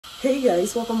Hey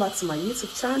guys, welcome back to my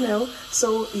YouTube channel.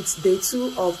 So it's day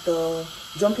 2 of the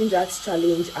jumping jacks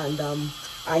challenge, and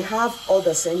I have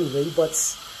others anyway, but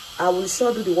I will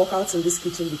sure do the workouts in this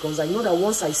kitchen because I know that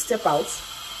once I step out,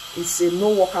 it's a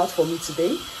no workout for me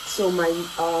today. So my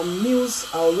meals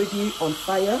are already on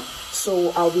fire, so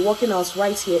I'll be working out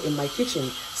right here in my kitchen.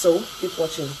 So keep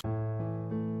watching.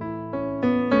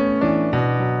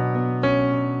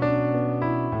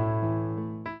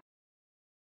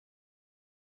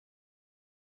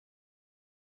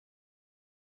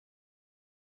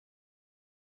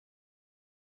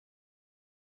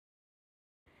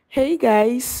 Hey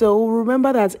guys, so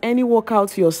remember that any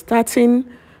workout you're starting,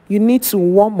 you need to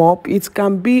warm up. It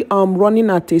can be running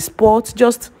at a spot,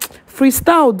 just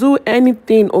freestyle, do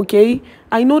anything, okay?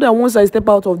 I know that once I step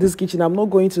out of this kitchen, I'm not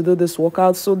going to do this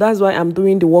workout, so that's why I'm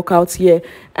doing the workout here.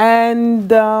 And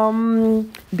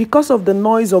because of the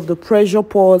noise of the pressure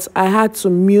pots, I had to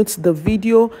mute the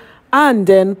video. And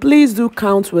then please do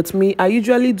count with me. I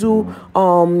usually do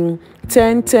 10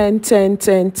 10 10 10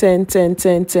 10 10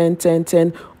 10 10 10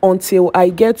 10 until I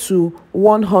get to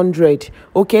 100.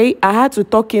 Okay, I had to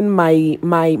tuck in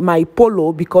my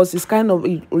polo because it's kind of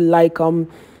like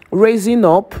raising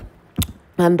up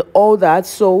and all that,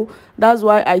 so that's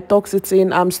why I tucked it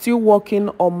in. I'm still working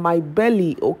on my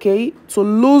belly, okay, to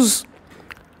lose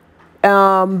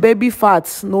baby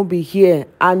fat, no be here,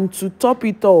 and to top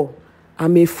it all,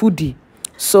 I'm a foodie,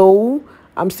 so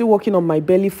I'm still working on my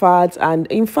belly fat, and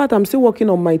in fact I'm still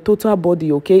working on my total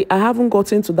body. Okay, I haven't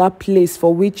gotten to that place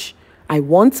for which I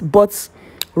want, but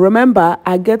remember,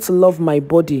 I get to love my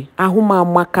body, ahuma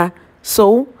maka.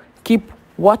 So keep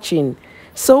watching.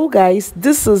 So guys,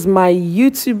 this is my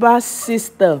YouTuber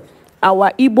sister,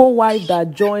 our Igbo wife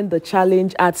that joined the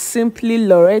challenge at Simply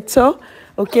Loreto.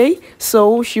 Okay,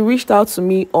 so she reached out to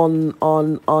me on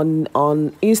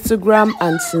Instagram,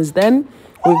 and since then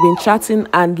we've been chatting,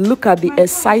 and look at the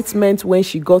excitement when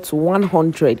she got to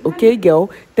 100. Okay, girl,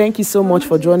 thank you so much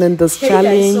for joining this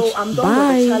challenge. Guys, so I'm done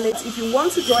with the challenge. If you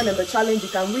want to join in the challenge, you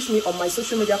can reach me on my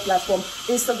social media platform,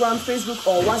 Instagram, Facebook,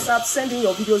 or WhatsApp. Send in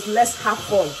your videos. Let's have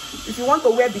fun. If you want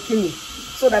to wear bikini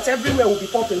so that everywhere will be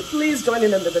popping, please join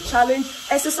in the challenge.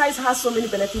 Exercise has so many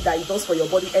benefits that it does for your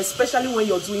body, especially when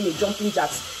you're doing a jumping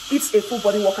jacks. It's a full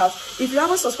body workout. If you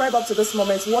haven't subscribed up to this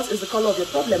moment, what is the color of your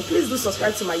problem? Please do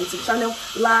subscribe to my YouTube channel,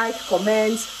 like,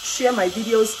 comment, share my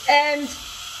videos, and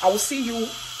I will see you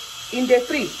in day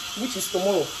 3, which is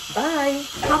tomorrow. Bye.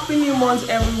 Happy New Month,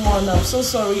 everyone. I'm so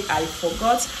sorry I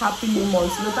forgot. Happy New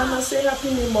Month. LOTANNA, say Happy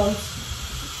New Month.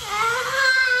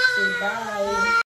 Say bye.